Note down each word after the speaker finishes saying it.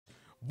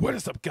What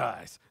is up,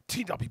 guys?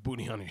 TW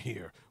Booty Hunter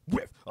here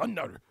with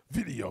another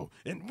video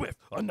and with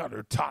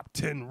another top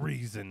 10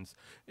 reasons.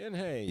 And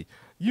hey,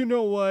 you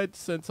know what?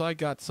 Since I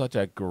got such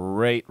a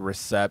great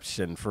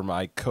reception for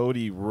my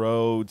Cody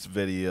Rhodes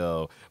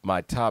video,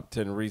 my top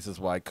 10 reasons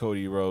why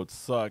Cody Rhodes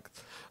sucks,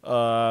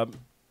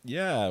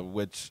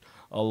 which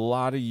a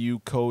lot of you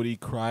Cody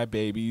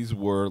crybabies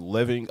were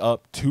living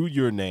up to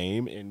your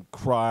name and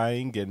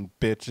crying and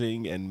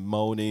bitching and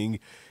moaning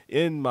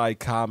in my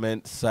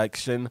comment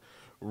section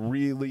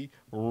really,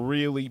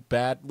 really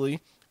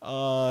badly.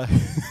 So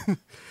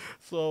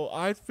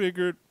I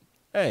figured,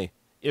 hey,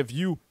 if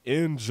you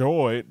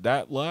enjoyed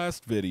that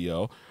last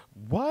video,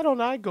 why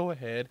don't I go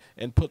ahead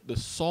and put the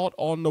salt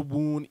on the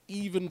wound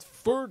even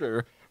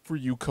further for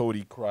you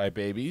Cody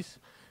crybabies?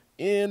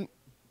 In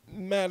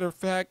matter of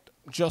fact,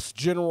 just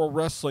general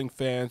wrestling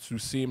fans who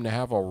seem to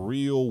have a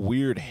real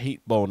weird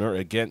hate boner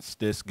against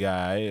this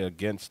guy,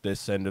 against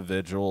this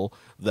individual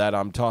that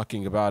I'm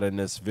talking about in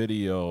this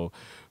video,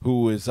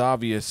 who is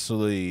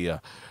obviously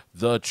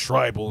the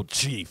tribal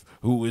chief,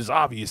 who is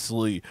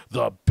obviously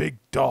the big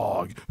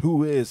dog,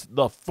 who is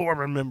the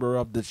former member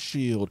of the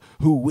Shield,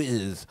 who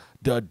is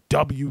the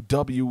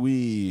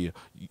WWE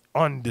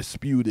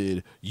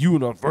Undisputed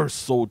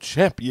Universal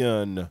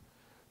Champion.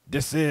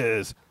 This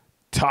is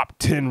Top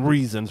 10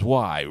 Reasons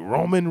Why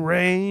Roman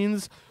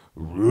Reigns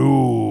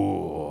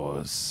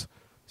Rules.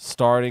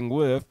 Starting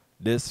with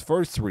this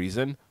first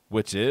reason,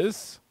 which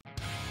is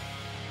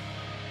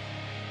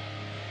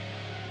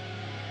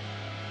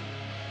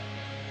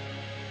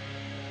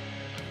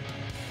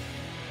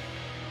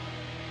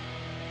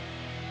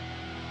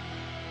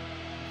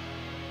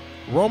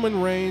Roman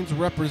Reigns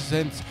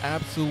represents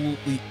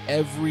absolutely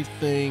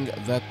everything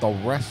that the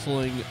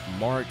wrestling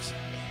marks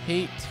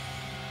hate,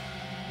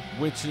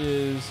 which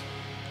is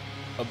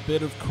a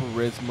bit of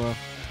charisma,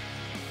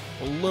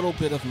 a little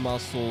bit of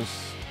muscles,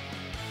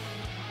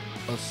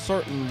 a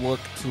certain look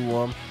to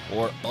him,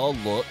 or a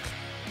look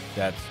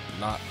that's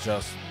not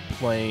just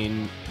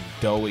plain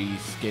doughy,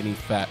 skinny,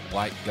 fat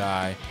white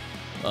guy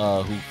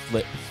who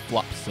flips,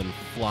 flops, and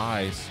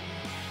flies.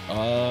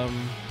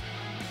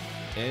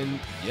 And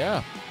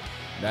yeah,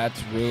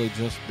 that's really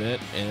just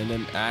it in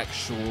an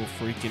actual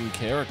freaking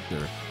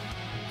character.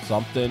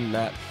 Something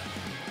that,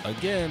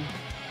 again,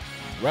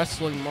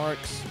 wrestling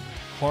marks,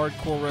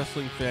 hardcore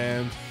wrestling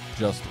fans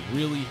just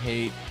really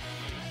hate,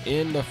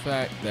 in the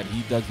fact that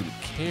he doesn't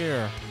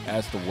care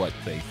as to what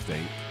they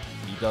think.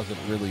 He doesn't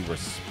really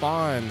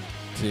respond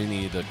to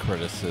any of the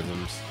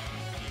criticisms.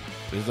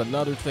 There's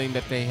another thing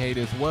that they hate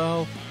as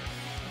well.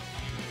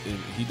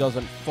 He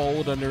doesn't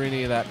fold under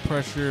any of that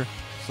pressure.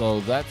 So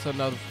that's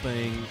another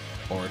thing,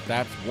 or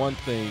that's one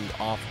thing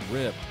off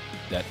rip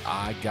that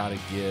I gotta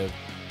give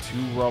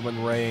to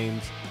Roman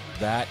Reigns.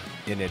 That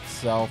in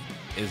itself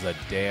is a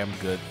damn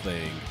good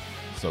thing.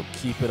 So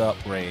keep it up,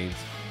 Reigns.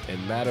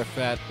 And matter of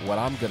fact, what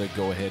I'm going to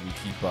go ahead and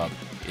keep up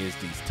is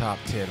these top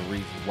 10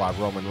 reasons why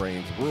Roman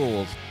Reigns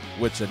rules,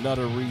 which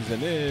another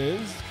reason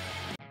is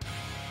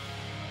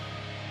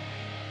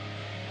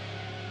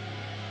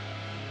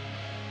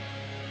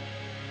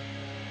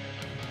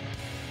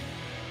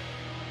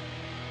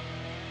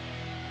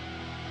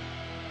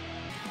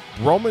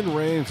Roman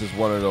Reigns is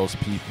one of those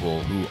people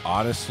who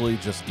honestly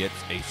just gets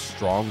a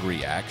strong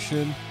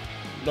reaction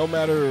no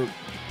matter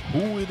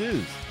who it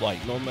is,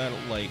 like no matter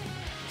like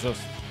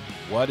just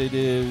what it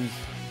is,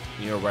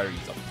 you know, whether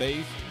he's a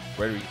face,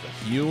 whether he's a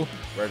heel,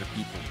 whether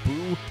people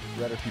boo,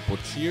 whether people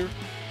cheer,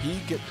 he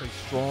gets a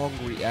strong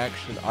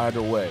reaction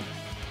either way,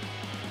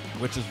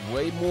 which is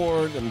way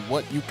more than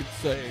what you could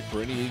say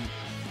for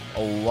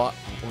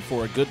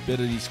a good bit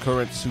of these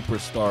current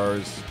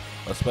superstars,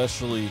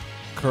 especially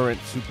current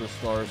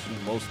superstars who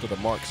most of the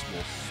marks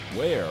will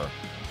swear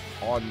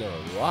on their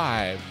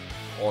live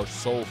are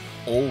so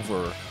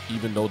over,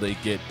 even though they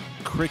get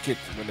crickets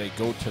when they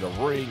go to the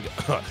ring.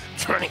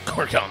 Johnny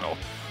Gargano.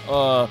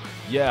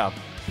 Yeah.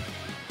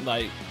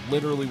 Like,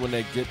 literally when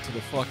they get to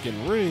the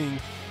fucking ring,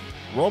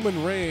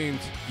 Roman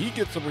Reigns, he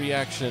gets a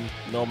reaction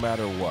no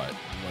matter what.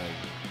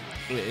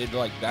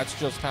 Like, that's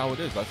just how it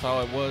is. That's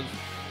how it was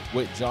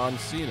with John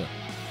Cena.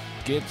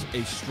 Gets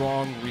a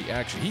strong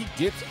reaction. He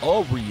gets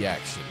a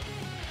reaction,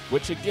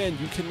 which again,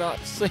 you cannot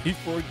say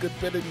for a good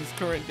bit of these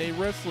current day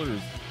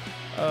wrestlers.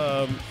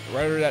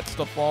 Whether that's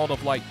the fault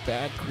of like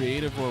bad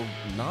creative or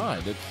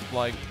not. It's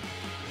like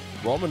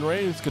Roman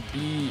Reigns could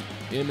be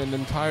in an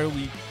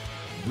entirely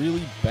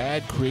really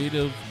bad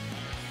creative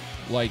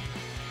like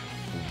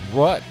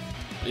rut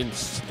and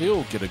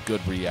still get a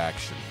good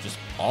reaction, just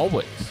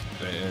always.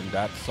 And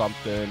that's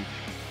something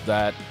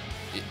that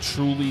it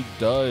truly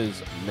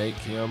does make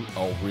him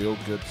a real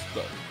good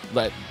star.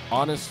 That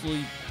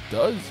honestly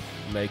does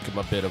make him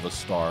a bit of a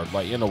star,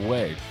 like in a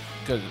way.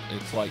 Because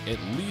it's like, at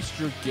least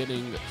you're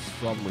getting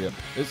some real.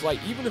 It's like,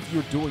 even if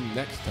you're doing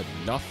next to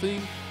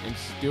nothing and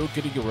still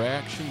getting a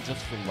reaction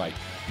just from like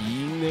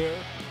being there.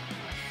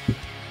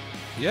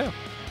 Yeah,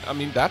 I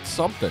mean, that's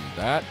something.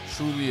 That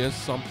truly is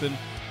something,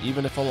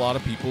 even if a lot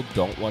of people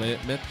don't want to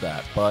admit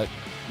that. But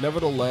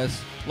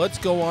nevertheless, let's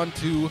go on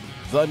to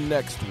the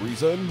next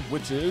reason,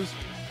 which is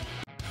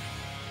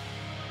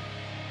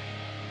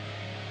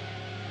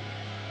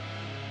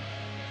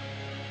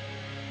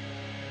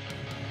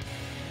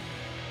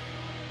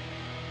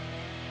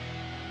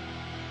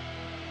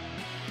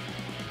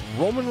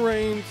Roman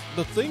Reigns,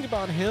 the thing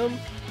about him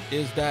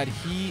is that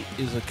he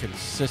is a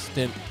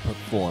consistent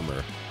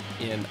performer.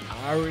 And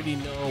I already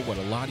know what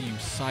a lot of you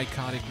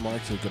psychotic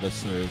marks are going to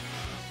say.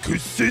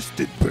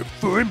 Consistent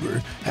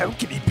performer? How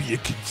can he be a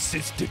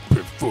consistent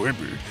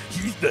performer?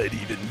 He's not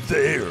even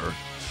there.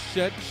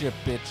 Shut your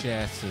bitch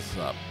asses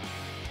up.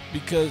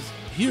 Because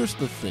here's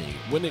the thing.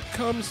 When it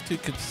comes to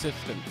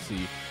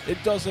consistency, it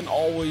doesn't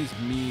always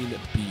mean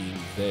being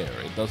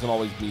there. It doesn't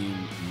always mean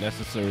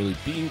necessarily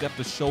being at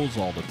the shows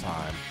all the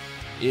time.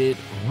 It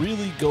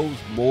really goes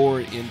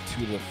more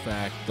into the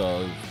fact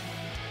of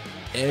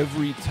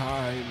every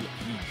time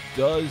he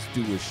does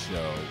do a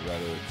show,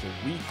 whether it's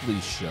a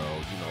weekly show,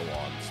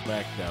 on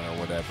SmackDown or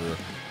whatever,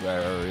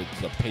 whether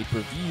it's a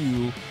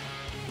pay-per-view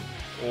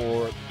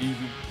or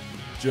even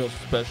just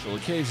special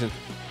occasions,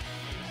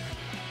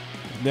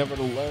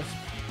 nevertheless,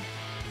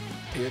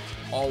 it's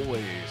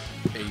always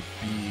a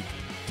big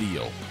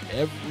deal.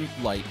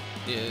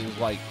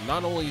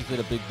 Not only is it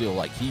a big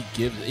deal,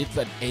 it's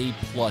an A+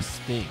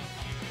 thing.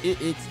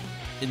 It's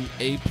an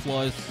A+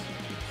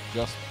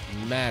 just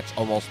match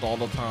almost all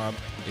the time.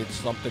 It's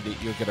something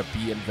that you're gonna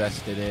be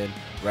invested in,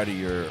 whether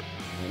you're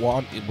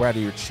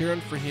cheering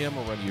for him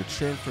or whether you're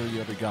cheering for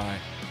the other guy.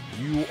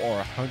 You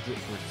are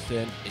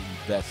 100%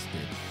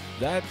 invested.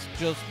 That's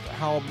just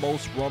how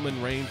most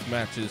Roman Reigns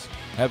matches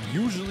have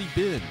usually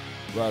been.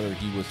 Whether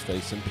he was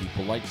facing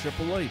people like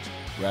Triple H,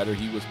 whether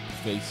he was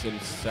facing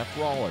Seth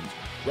Rollins,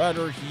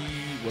 whether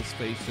he was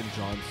facing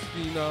John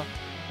Cena,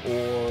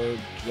 or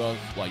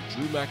just like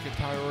Drew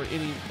McIntyre or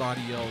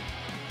anybody else,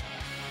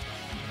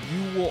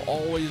 you will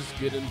always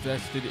get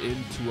invested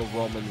into a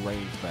Roman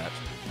Reigns match.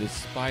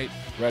 Despite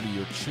whether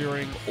you're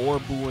cheering or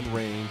booing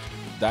Reigns,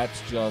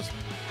 that's just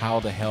how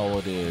the hell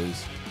it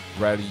is.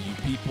 Whether you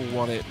people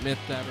want to admit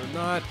that or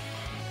not,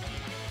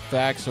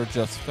 facts are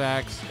just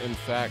facts, and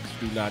facts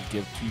do not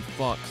give two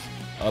fucks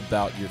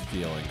about your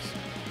feelings.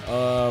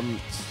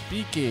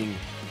 Speaking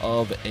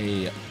of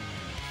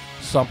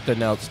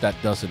something else that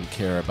doesn't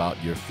care about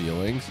your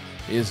feelings,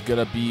 is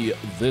gonna be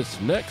this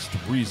next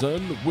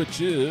reason,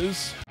 which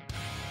is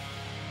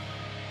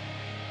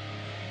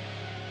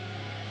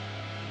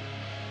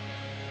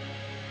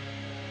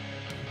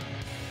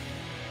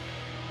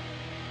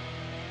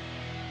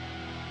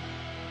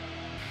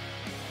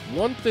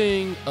one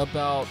thing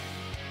about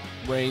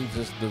Reigns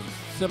is the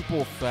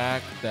simple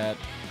fact that,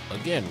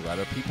 again,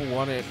 whether people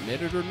want to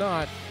admit it or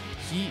not,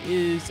 he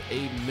is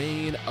a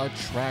main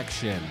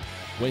attraction.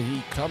 When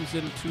he comes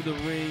into the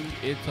ring,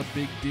 it's a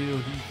big deal.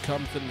 He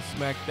comes into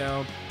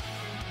SmackDown,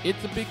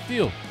 it's a big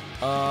deal.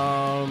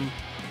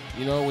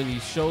 When he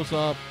shows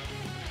up,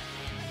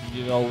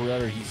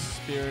 whether he's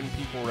spearing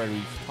people, whether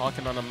he's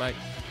talking on a mic,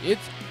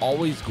 it's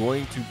always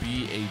going to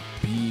be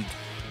a big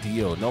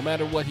deal. No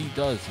matter what he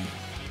does, he's,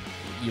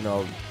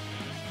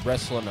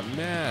 wrestling a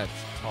match,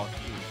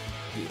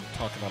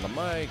 talking on a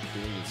mic,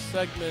 doing a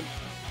segment,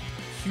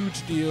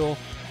 huge deal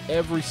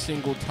every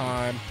single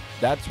time.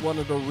 That's one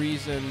of the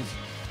reasons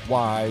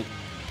why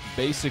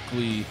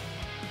basically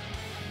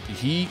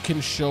he can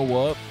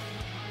show up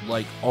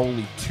like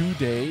only 2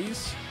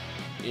 days,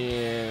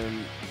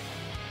 and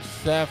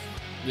Seth,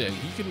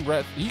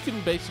 he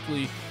can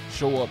basically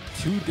show up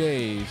 2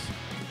 days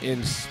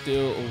and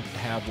still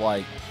have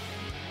like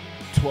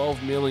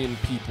 12 million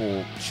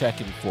people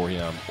checking for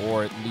him,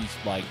 or at least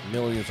like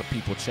millions of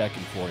people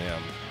checking for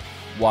him,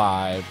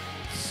 why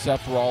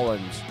Seth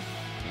Rollins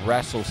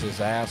wrestles his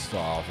ass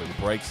off and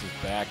breaks his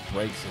back,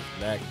 breaks his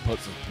neck,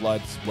 puts his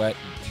blood, sweat,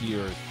 and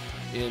tears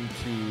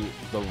into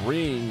the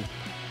ring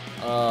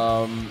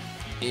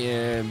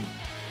in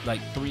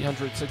like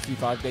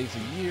 365 days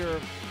a year,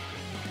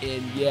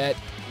 and yet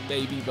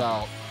maybe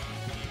about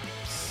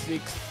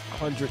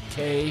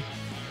 600K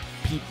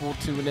people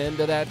tune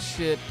into that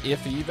shit,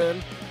 if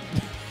even.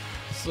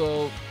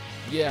 So,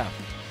 yeah,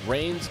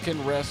 Reigns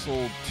can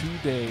wrestle 2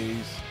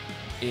 days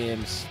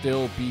and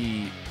still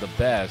be the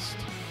best,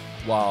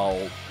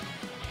 while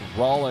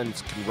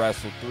Rollins can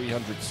wrestle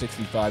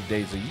 365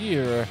 days a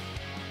year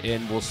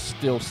and will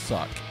still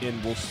suck,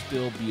 and will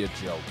still be a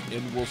joke,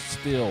 and will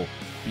still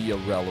be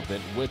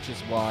irrelevant, which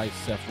is why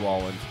Seth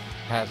Rollins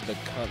has the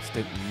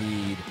constant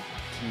need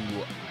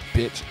to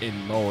bitch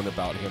and moan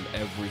about him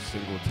every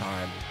single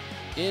time.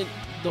 And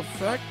the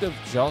fact of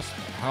just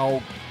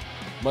how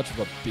much of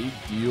a big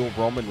deal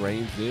Roman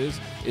Reigns is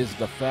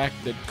the fact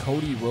that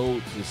Cody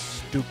Rhodes'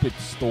 stupid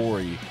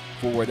story,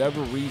 for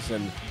whatever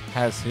reason,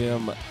 has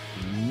him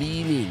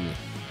needing,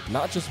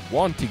 not just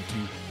wanting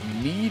to,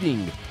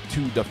 needing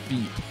to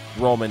defeat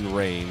Roman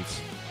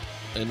Reigns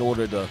in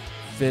order to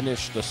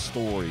finish the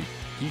story.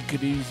 He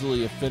could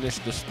easily have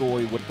finished the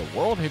story with the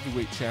World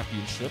Heavyweight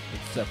Championship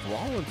that Seth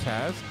Rollins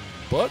has,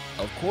 but,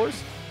 of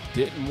course,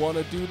 didn't want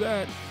to do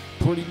that,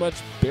 pretty much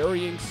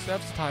burying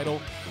Seth's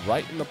title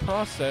right in the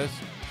process,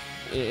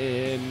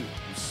 and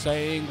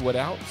saying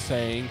without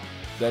saying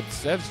that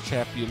Seth's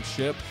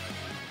championship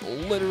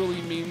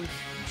literally means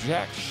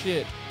jack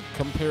shit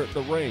compared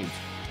to Reigns,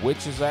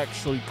 which is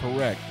actually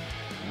correct.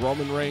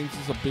 Roman Reigns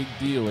is a big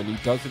deal, and he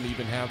doesn't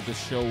even have to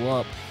show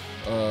up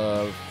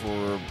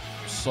for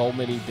so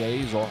many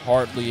days or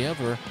hardly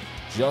ever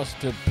just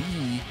to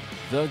be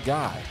the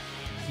guy.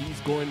 He's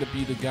going to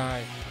be the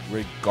guy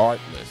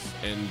regardless.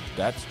 And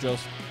that's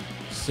just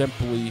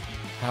simply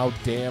how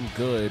damn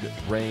good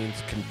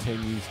Reigns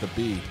continues to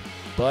be.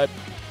 But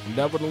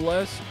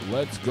nevertheless,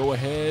 let's go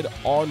ahead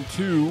on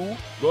to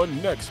the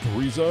next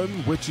reason,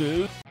 which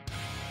is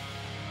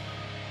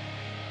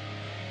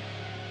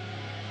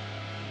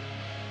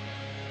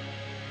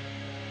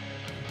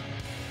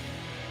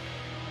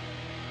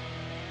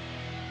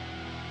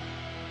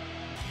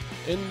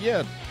and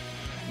yeah,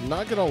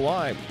 not gonna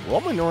lie,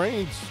 Roman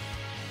Reigns,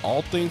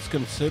 all things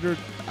considered,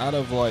 out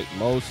of like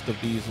most of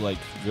these like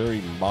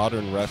very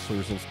modern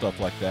wrestlers and stuff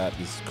like that,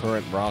 this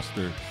current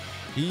roster,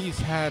 he's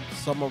had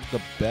some of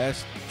the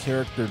best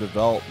character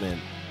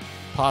development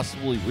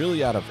possibly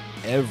really out of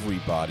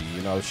everybody,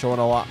 you know, showing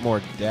a lot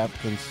more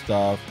depth and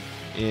stuff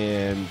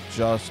and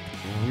just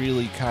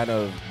really kind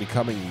of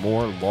becoming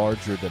more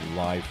larger than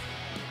life,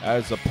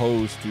 as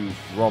opposed to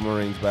Roman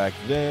Reigns back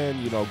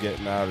then, you know,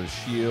 getting out of the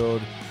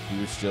Shield. He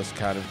was just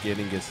kind of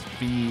getting his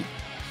feet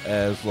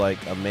as like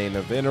a main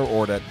eventer,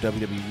 or that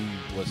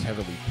WWE was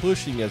heavily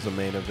pushing as a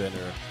main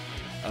eventer.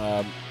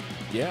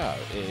 Yeah,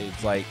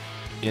 it's like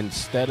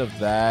instead of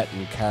that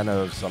and kind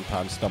of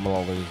sometimes stumble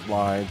over his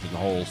lines and the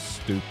whole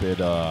stupid,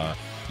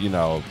 you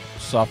know,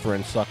 suffer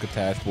and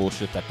succotash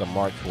bullshit that the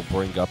marks will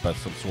bring up as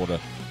some sort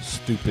of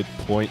stupid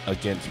point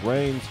against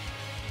Reigns,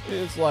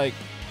 it's like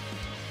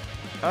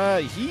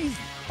he's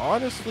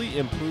honestly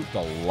improved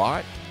a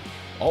lot.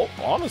 Oh,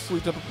 honestly,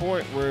 to the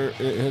point where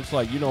it's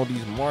like, you know,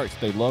 these marks,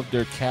 they love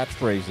their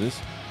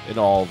catchphrases and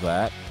all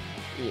that.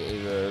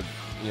 You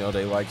know,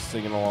 they like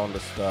singing along to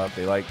stuff.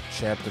 They like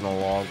chanting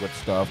along with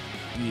stuff.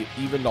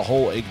 Even the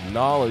whole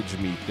acknowledge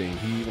me thing.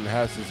 He even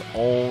has his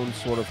own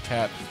sort of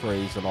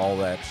catchphrase and all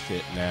that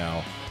shit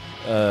now.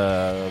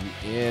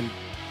 And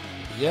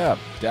yeah,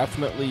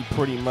 definitely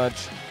pretty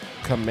much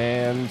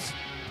commands,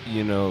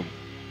 you know,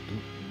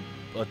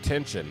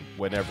 attention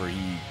whenever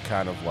he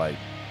kind of like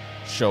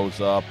shows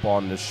up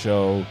on the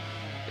show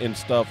and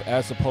stuff,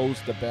 as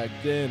opposed to back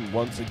then.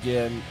 Once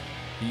again,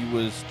 he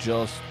was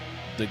just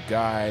the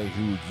guy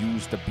who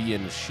used to be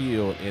in the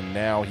Shield, and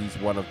now he's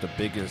one of the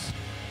biggest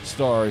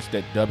stars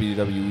that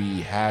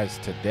WWE has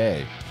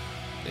today.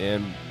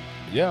 And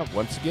yeah,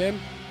 once again,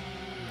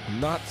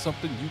 not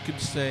something you can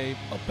say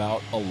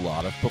about a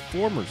lot of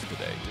performers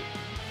today.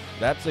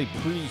 That's a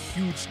pretty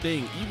huge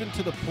thing, even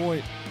to the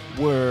point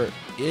where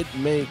it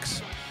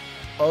makes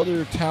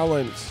other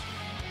talents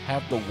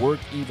have to work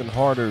even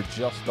harder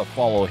just to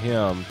follow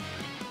him,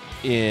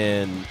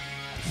 and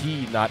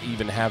he not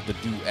even have to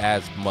do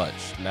as much.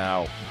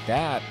 Now,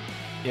 that,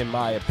 in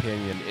my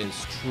opinion,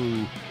 is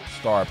true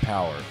star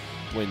power.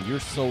 When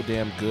you're so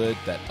damn good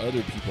that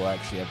other people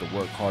actually have to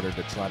work harder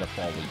to try to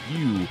follow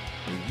you,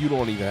 and you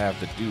don't even have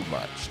to do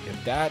much.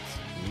 If that's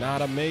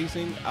not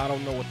amazing, I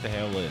don't know what the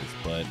hell is.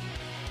 But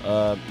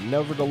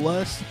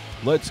nevertheless,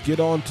 let's get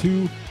on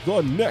to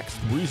the next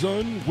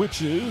reason,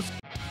 which is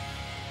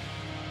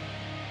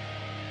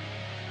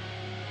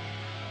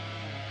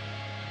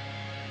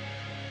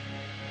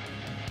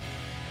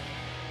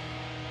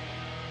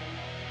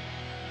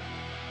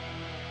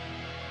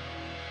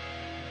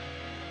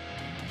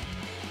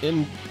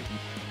in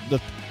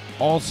the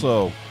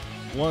also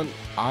one.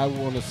 I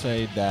want to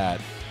say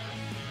that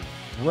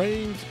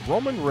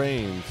Roman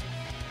Reigns,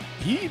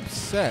 he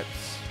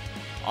sets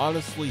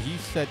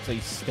a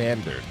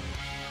standard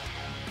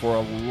for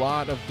a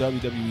lot of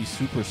WWE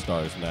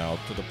superstars now,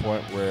 to the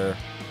point where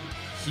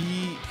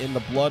he, in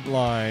the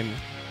bloodline,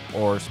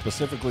 or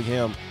specifically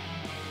him,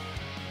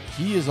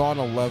 he is on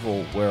a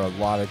level where a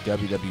lot of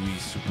WWE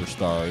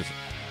superstars,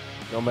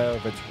 no matter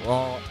if it's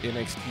Raw,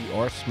 NXT,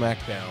 or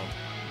SmackDown,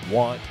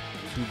 want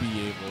to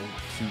be able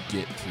to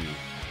get to,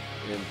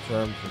 in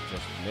terms of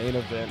just main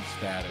event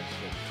status,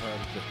 in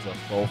terms of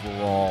just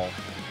overall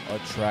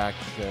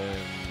attraction,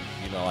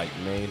 you know, like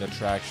main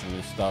attraction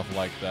and stuff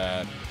like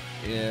that.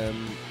 And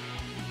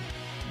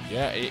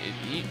yeah,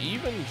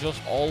 even just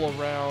all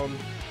around,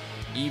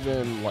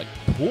 even like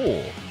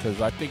pull, because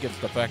I think it's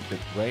the fact that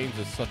Reigns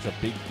is such a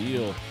big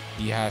deal.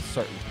 He has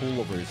certain pull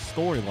over his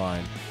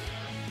storyline.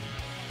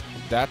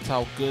 That's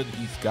how good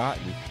he's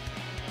gotten,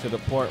 to the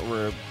point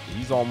where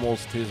he's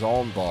almost his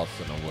own boss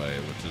in a way,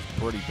 which is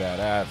pretty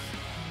badass.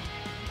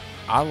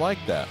 I like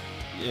that.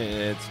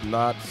 It's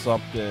not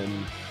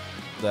something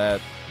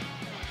that,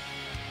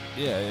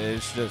 yeah,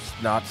 it's just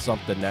not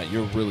something that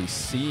you're really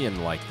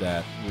seeing like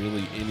that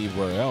really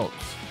anywhere else.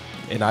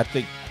 And I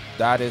think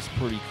that is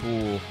pretty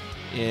cool,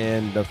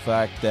 in the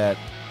fact that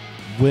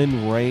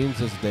when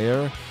Reigns is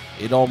there,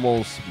 it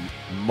almost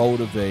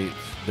motivates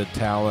the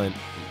talent,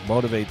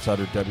 motivates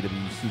other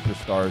WWE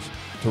superstars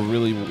to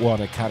really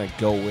want to kind of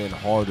go in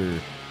harder,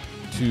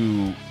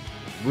 to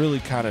really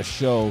kind of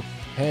show,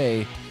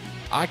 hey,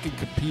 I can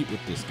compete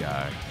with this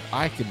guy.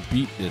 I can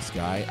beat this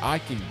guy. I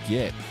can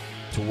get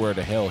to where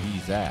the hell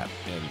he's at.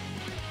 And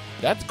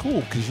that's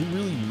cool, because you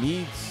really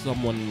need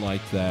someone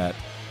like that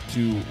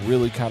to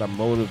really kind of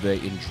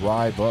motivate and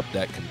drive up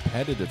that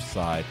competitive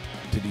side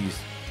to these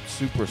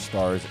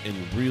superstars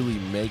and really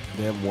make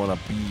them want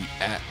to be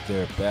at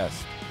their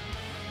best.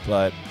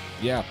 But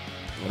yeah,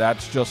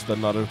 that's just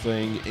another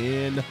thing.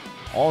 And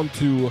on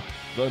to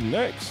the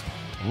next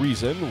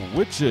reason,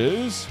 which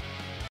is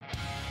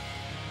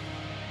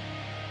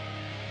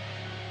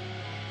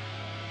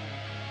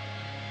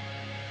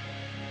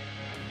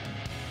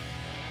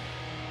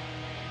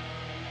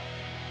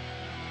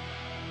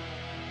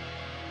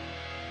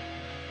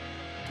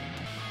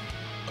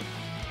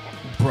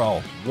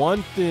bro,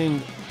 one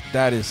thing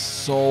that is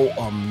so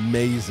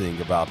amazing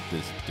about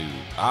this dude,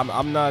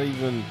 I'm not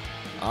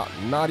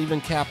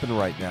even capping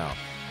right now.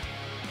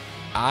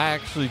 I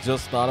actually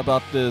just thought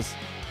about this.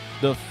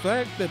 The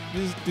fact that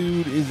this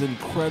dude is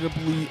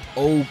incredibly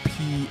OP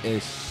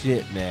as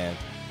shit, man.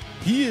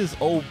 He is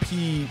OP,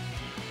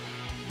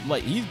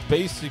 like he's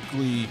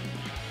basically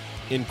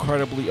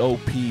incredibly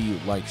OP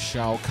like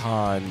Shao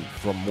Kahn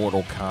from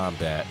Mortal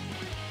Kombat.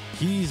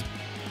 He's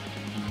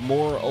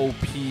more OP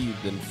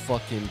than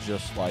fucking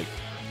just like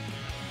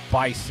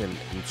Bison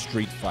in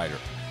Street Fighter.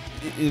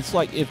 It's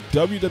like if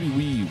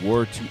WWE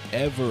were to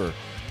ever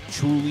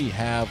truly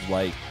have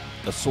like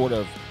a sort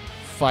of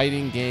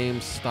fighting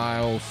game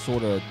style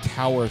sort of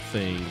tower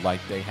thing like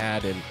they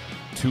had in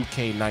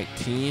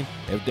 2K19,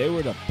 if they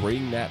were to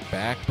bring that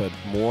back but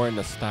more in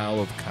the style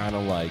of kind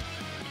of like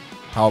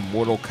how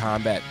Mortal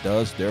Kombat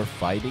does their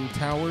fighting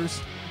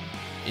towers,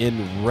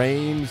 and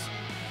Reigns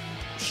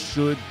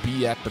should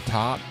be at the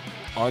top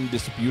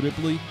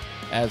undisputably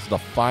as the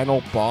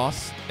final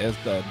boss, as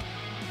the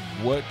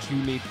what you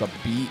need to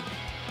beat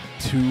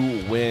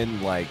to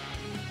win like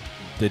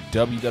the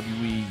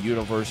WWE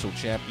Universal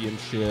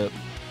Championship,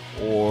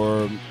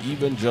 or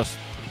even just,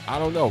 I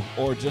don't know,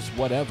 or just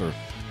whatever,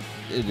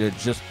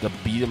 just to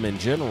beat him in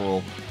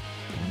general.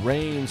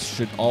 Reigns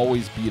should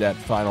always be that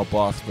final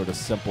boss for the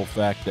simple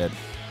fact that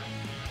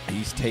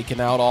he's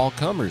taken out all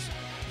comers.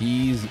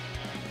 He's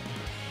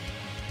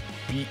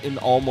beaten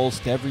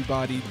almost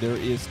everybody there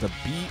is to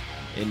beat,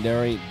 and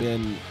there ain't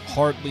been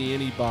hardly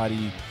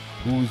anybody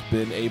who's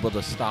been able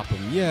to stop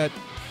him yet.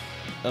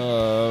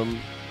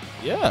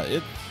 Yeah,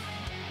 it's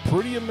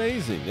pretty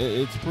amazing.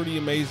 It's pretty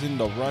amazing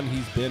the run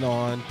he's been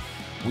on.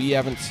 We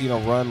haven't seen a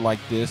run like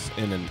this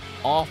in an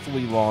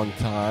awfully long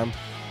time.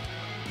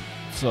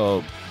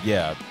 So,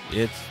 yeah,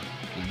 it's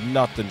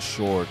nothing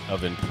short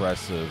of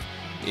impressive.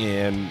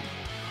 And,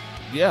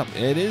 yeah,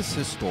 it is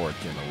historic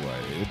in a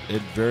way.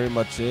 It very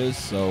much is.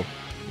 So,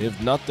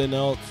 if nothing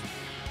else,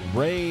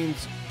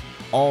 Reigns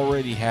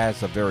already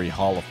has a very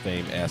Hall of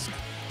Fame-esque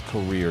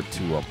career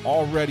to him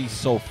already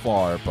so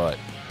far, but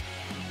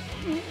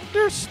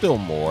there's still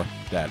more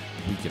that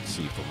we can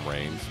see from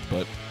Reigns.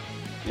 But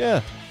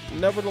yeah,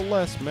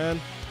 nevertheless,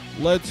 man,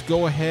 let's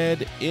go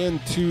ahead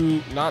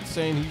into, not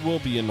saying he will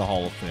be in the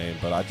Hall of Fame,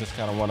 but I just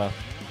kind of want to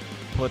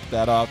put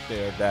that out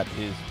there that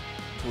his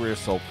career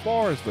so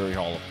far is very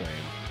Hall of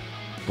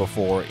Fame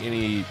before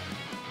any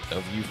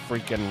of you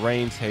freaking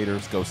Reigns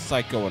haters go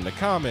psycho in the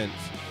comments.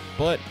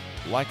 But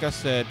like I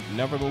said,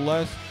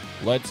 nevertheless,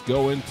 let's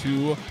go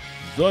into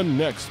the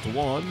next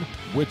one,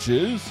 which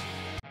is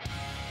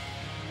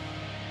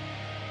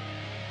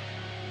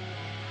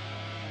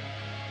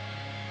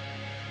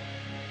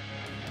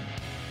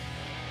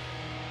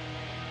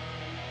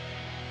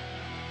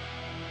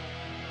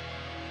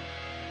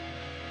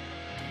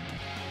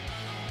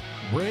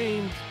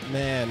Reigns.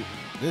 Man,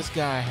 this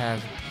guy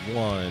has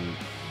won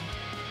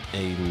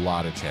a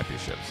lot of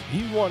championships.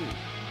 He won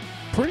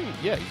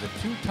he's a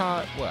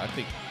two-time, I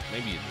think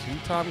maybe a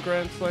two-time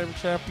Grand Slam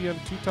champion,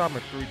 two-time or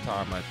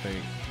three-time, I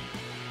think.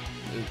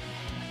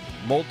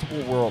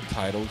 Multiple world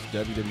titles,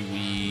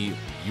 WWE,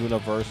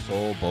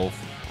 Universal, both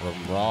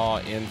from Raw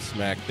and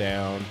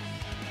SmackDown.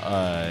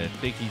 I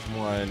think he's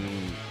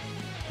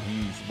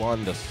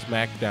won the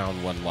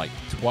SmackDown one like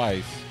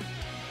twice.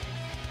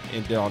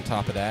 And then on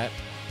top of that,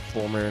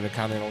 former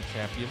Intercontinental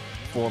Champion,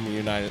 former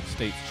United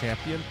States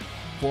Champion,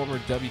 former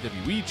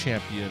WWE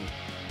Champion,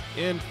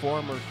 and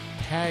former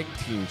Tag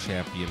Team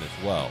Champion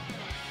as well.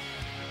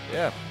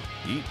 Yeah,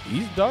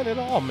 he's done it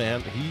all,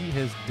 man. He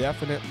has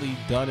definitely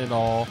done it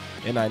all.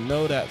 And I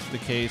know that's the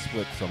case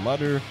with some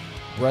other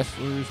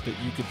wrestlers that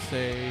you could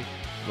say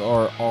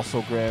are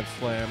also Grand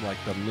Slam, like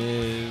The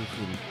Miz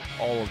and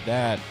all of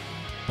that.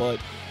 But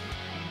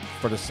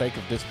for the sake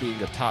of this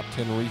being a top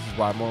 10 reasons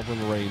why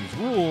Roman Reigns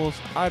rules,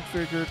 I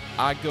figured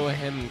I'd go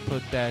ahead and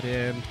put that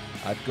in.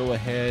 I'd go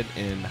ahead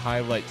and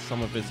highlight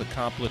some of his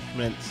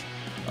accomplishments,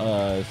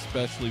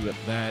 especially with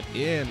that,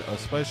 and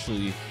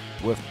especially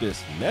with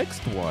this next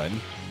one,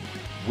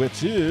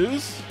 which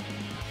is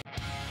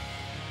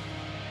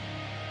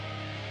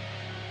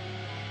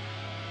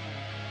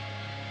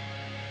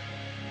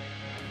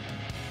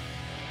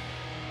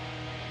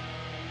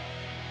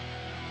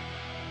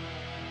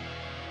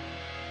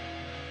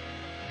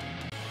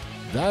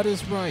that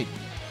is right,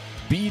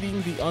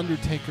 beating The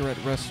Undertaker at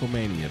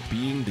WrestleMania,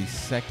 being the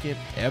second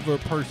ever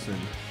person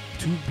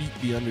to beat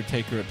The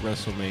Undertaker at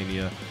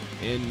WrestleMania.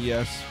 And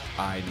yes,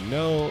 I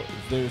know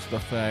there's the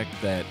fact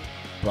that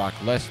Brock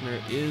Lesnar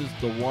is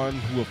the one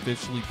who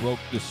officially broke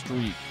the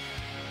streak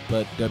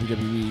but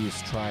WWE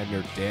is trying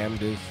their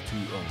damnedest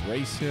to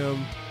erase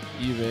him,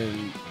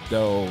 even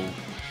though,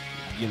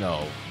 you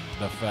know,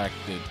 the fact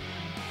that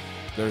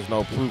there's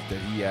no proof that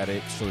he had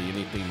actually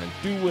anything to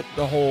do with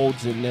the whole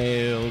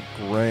Janelle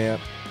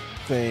Grant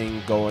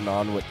thing going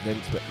on with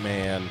Vince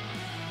McMahon,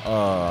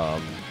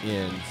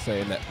 in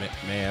saying that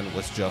McMahon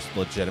was just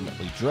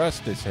legitimately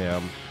dressed as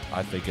him.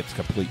 I think it's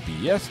complete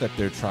BS that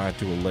they're trying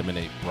to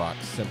eliminate Brock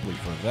simply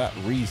for that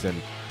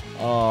reason.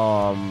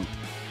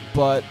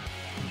 But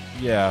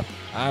yeah,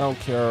 I don't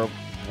care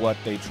what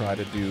they try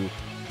to do.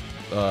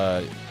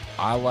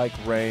 I like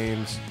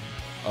Reigns,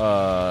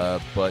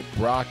 but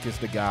Brock is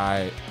the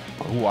guy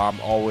who I'm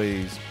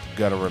always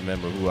gonna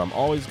remember. Who I'm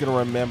always gonna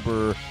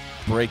remember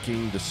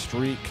breaking the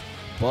streak.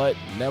 But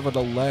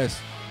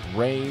nevertheless,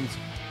 Reigns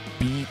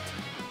beat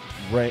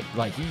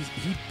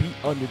he beat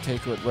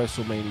Undertaker at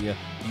WrestleMania.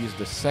 He is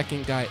the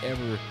second guy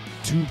ever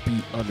to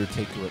beat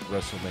Undertaker at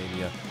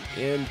WrestleMania,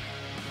 and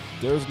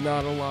there's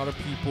not a lot of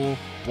people,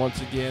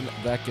 once again,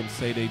 that can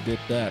say they did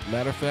that.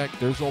 Matter of fact,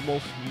 there's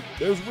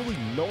really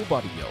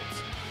nobody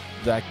else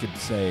that could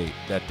say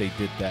that they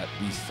did that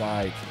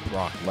besides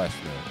Brock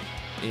Lesnar.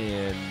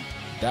 And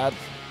that's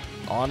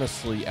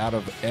honestly, out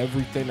of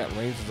everything that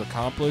Reigns has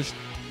accomplished,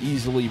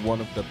 easily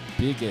one of the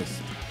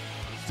biggest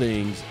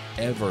things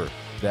ever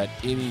that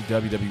any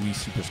WWE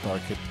superstar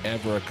could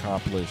ever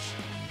accomplish.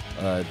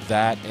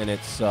 That in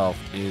itself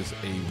is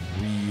a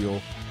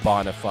real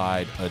bona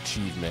fide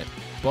achievement.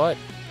 But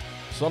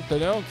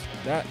something else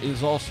that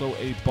is also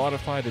a bona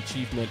fide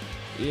achievement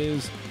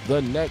is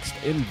the next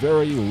and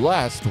very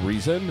last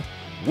reason,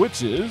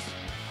 which is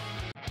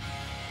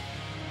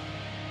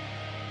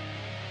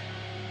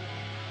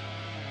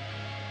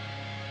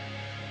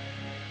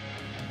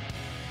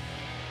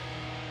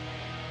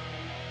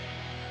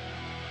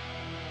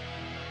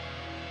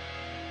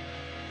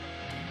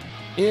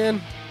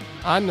and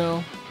I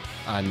know.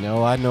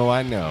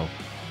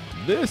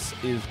 This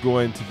is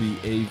going to be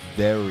a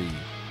very,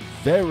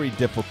 very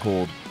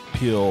difficult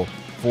pill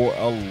for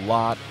a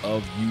lot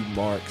of you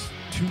marks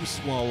to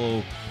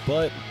swallow,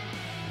 but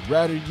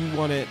rather you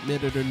want to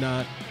admit it or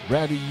not,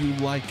 rather you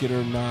like it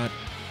or not,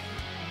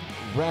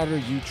 rather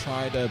you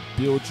try to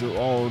build your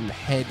own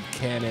head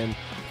canon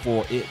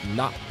for it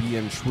not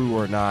being true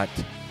or not,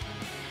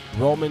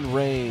 Roman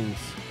Reigns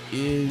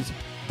is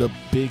the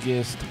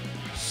biggest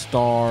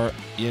star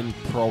in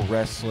pro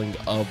wrestling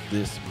of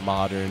this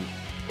modern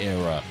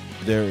era.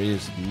 There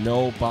is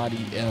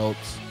nobody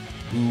else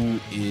who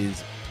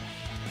is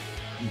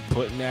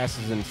putting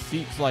asses in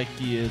seats like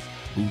he is,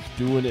 who's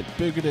doing it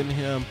bigger than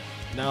him.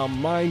 Now,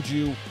 mind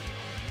you,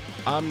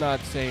 I'm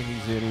not saying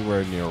he's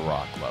anywhere near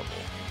Rock level.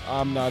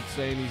 I'm not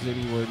saying he's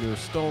anywhere near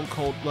Stone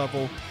Cold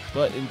level,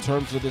 but in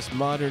terms of this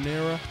modern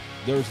era,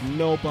 there's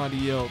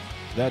nobody else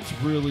that's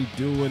really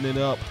doing it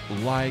up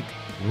like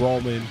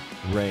Roman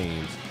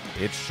Reigns.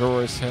 It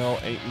sure as hell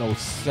ain't no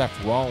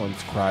Seth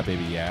Rollins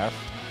crybaby ass.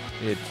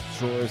 It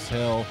sure as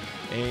hell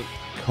ain't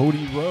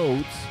Cody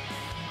Rhodes.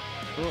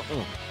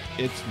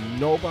 It's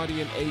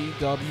nobody in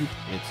AEW.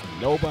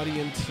 It's nobody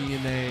in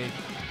TNA.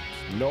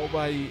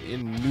 Nobody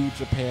in New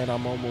Japan.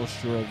 I'm almost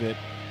sure of it.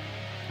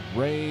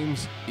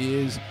 Reigns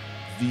is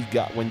the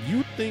guy. When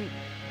you think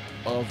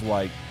of,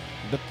 like,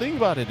 the thing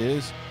about it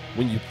is,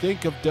 when you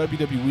think of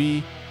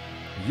WWE,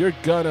 you're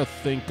gonna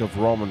think of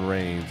Roman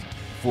Reigns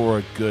for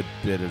a good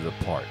bit of the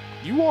part.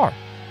 You are.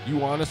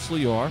 You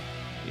honestly are.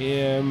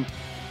 And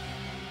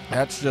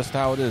that's just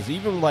how it is.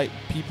 Even like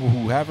people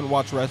who haven't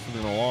watched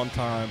wrestling in a long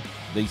time,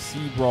 they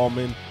see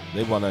Roman,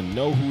 they want to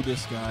know who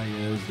this guy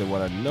is, they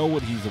want to know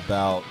what he's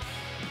about.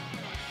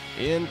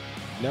 And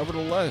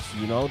nevertheless,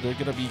 you know, they're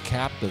going to be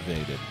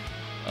captivated.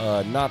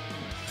 Not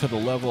to the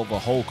level of a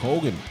Hulk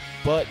Hogan,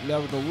 but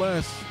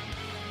nevertheless,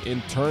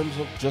 in terms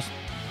of just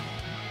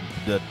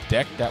the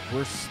deck that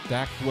we're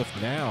stacked with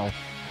now,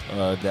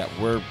 that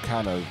we're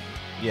kind of,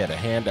 the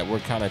hand that we're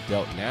kind of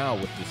dealt now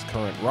with this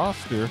current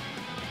roster,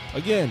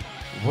 again,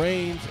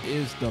 Reigns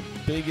is the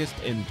biggest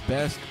and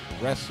best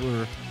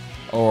wrestler,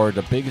 or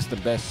the biggest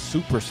and best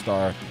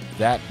superstar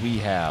that we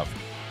have.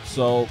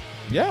 So,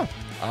 yeah,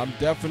 I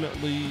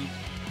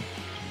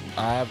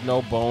have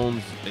no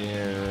bones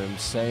in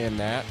saying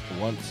that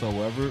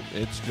whatsoever.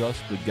 It's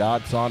just the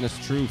God's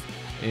honest truth.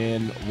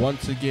 And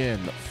once again,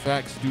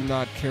 facts do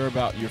not care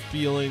about your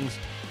feelings.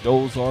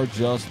 Those are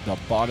just the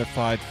bona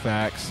fide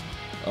facts.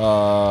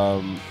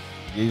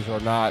 These are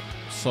not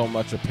so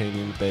much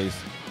opinion based.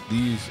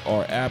 These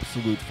are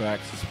absolute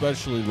facts,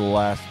 especially the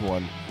last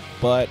one.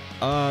 But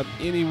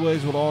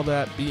anyways, with all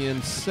that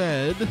being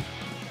said,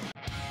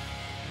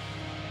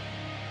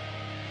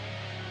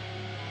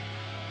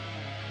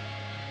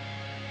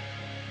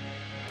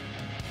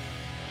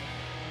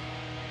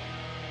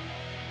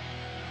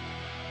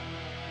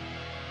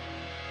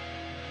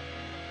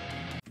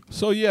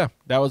 So yeah,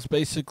 that was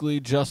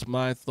basically just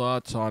my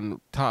thoughts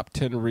on top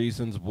 10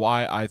 reasons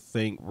why I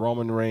think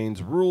Roman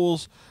Reigns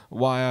rules,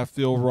 why I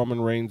feel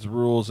Roman Reigns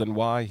rules, and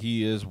why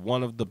he is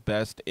one of the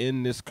best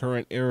in this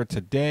current era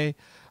today.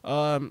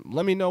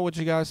 Let me know what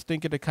you guys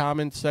think in the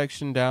comment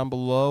section down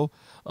below.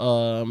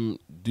 Do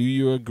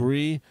you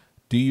agree?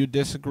 Do you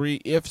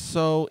disagree? If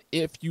so,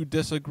 if you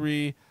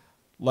disagree,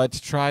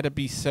 let's try to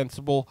be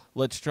sensible.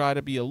 Let's try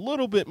to be a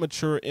little bit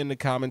mature in the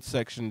comment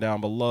section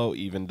down below,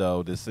 even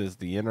though this is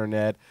the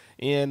internet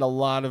and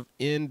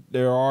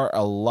there are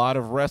a lot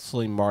of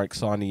wrestling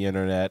marks on the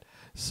internet.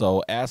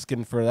 So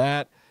asking for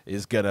that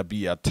is going to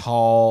be a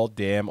tall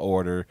damn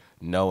order,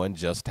 knowing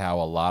just how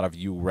a lot of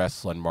you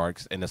wrestling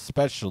marks and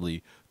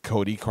especially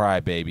Cody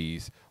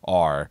Crybabies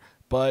are.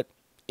 But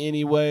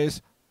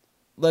anyways,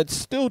 let's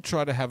still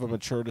try to have a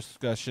mature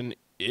discussion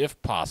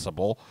if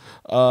possible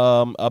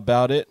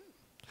about it.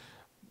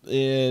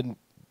 And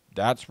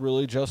that's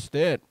really just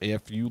it.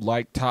 If you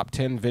like top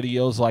 10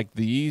 videos like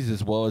these,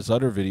 as well as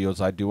other videos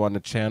I do on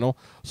the channel,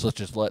 such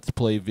as Let's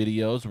Play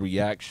videos,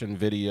 reaction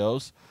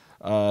videos,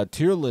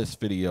 tier list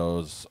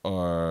videos,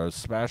 or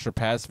Smash or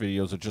Pass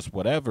videos, or just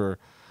whatever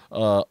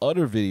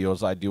other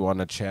videos I do on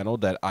the channel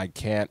that I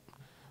can't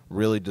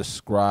really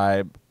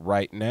describe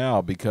right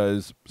now,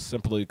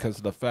 simply because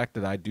of the fact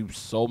that I do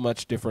so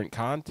much different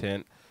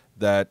content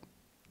that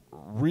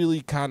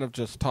really kind of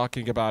just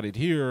talking about it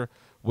here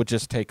would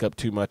just take up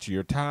too much of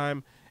your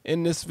time,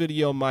 and this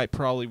video might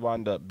probably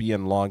wind up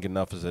being long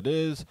enough as it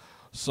is.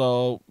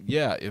 So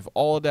yeah, if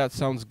all of that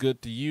sounds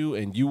good to you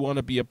and you want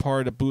to be a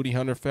part of the Booty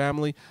Hunter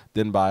family,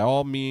 then by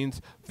all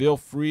means feel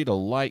free to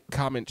like,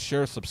 comment,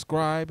 share,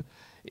 subscribe,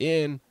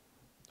 and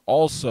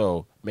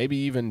also maybe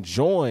even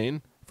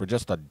join for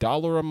just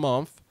 $1 a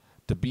month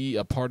to be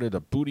a part of the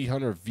Booty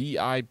Hunter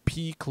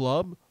VIP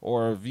club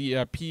or a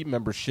VIP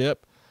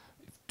membership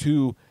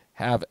to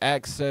have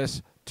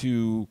access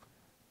to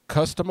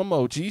custom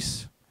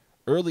emojis,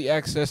 early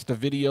access to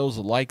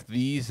videos like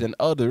these and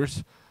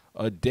others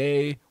a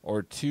day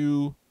or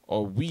two,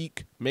 a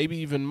week, maybe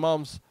even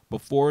months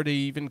before they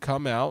even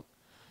come out.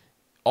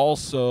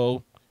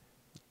 Also,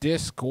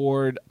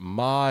 Discord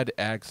mod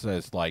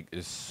access, like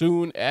as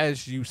soon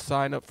as you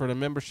sign up for the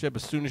membership,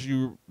 as soon as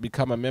you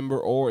become a member,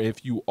 or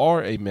if you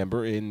are a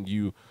member and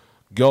you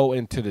go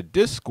into the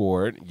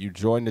Discord, you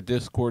join the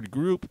Discord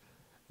group,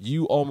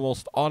 you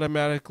almost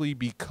automatically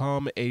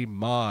become a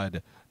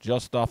mod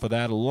just off of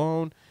that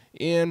alone.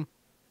 And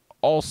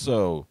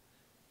also,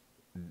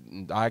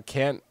 I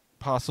can't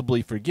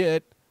possibly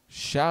forget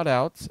shout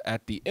outs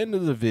at the end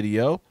of the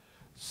video,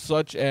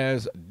 such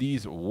as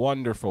these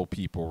wonderful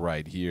people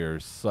right here,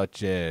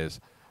 such as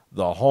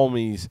the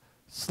homies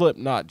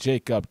Slipknot,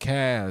 Jacob,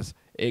 Kaz,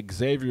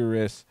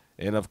 Xavierus,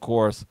 and of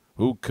course,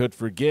 who could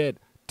forget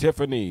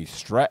Tiffany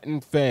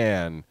Stratton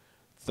Fan.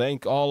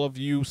 Thank all of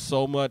you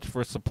so much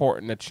for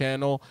supporting the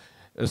channel,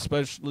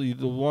 especially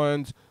the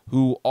ones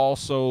who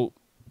also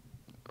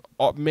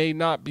may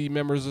not be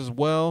members as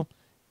well.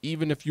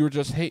 Even if you're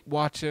just hate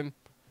watching,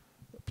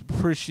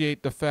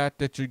 appreciate the fact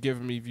that you're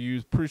giving me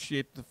views,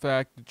 appreciate the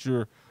fact that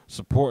you're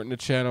supporting the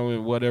channel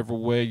in whatever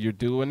way you're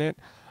doing it.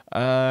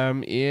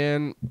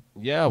 And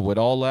yeah, with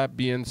all that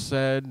being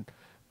said,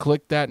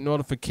 click that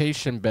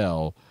notification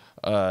bell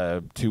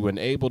to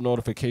enable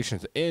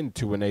notifications and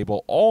to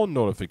enable all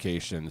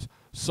notifications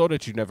so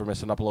that you never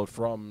miss an upload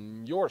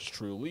from yours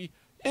truly.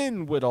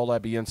 And with all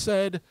that being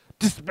said,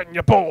 this has been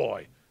your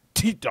boy,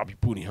 TW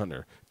Booty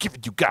Hunter,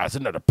 giving you guys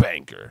another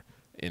banger.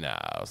 And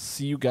I'll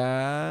see you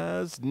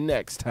guys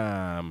next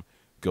time.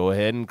 Go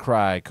ahead and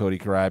cry, Cody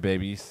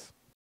Crybabies.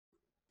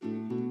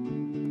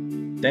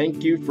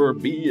 Thank you for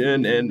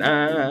being an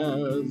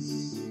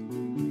ass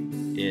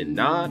and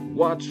not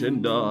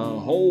watching the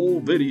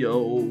whole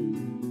video.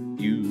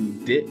 You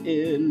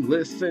didn't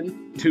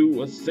listen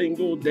to a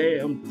single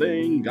damn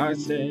thing I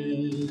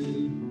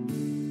said.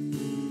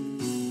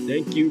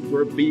 Thank you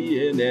for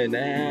being an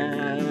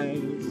ass,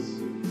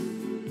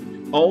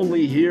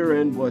 only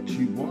hearing what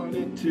you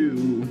wanted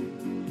to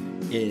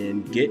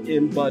and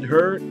getting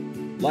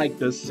butthurt like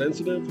the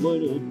sensitive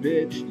little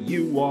bitch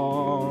you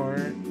are.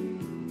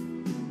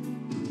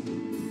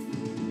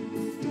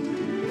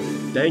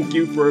 Thank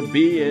you for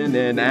being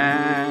an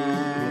ass.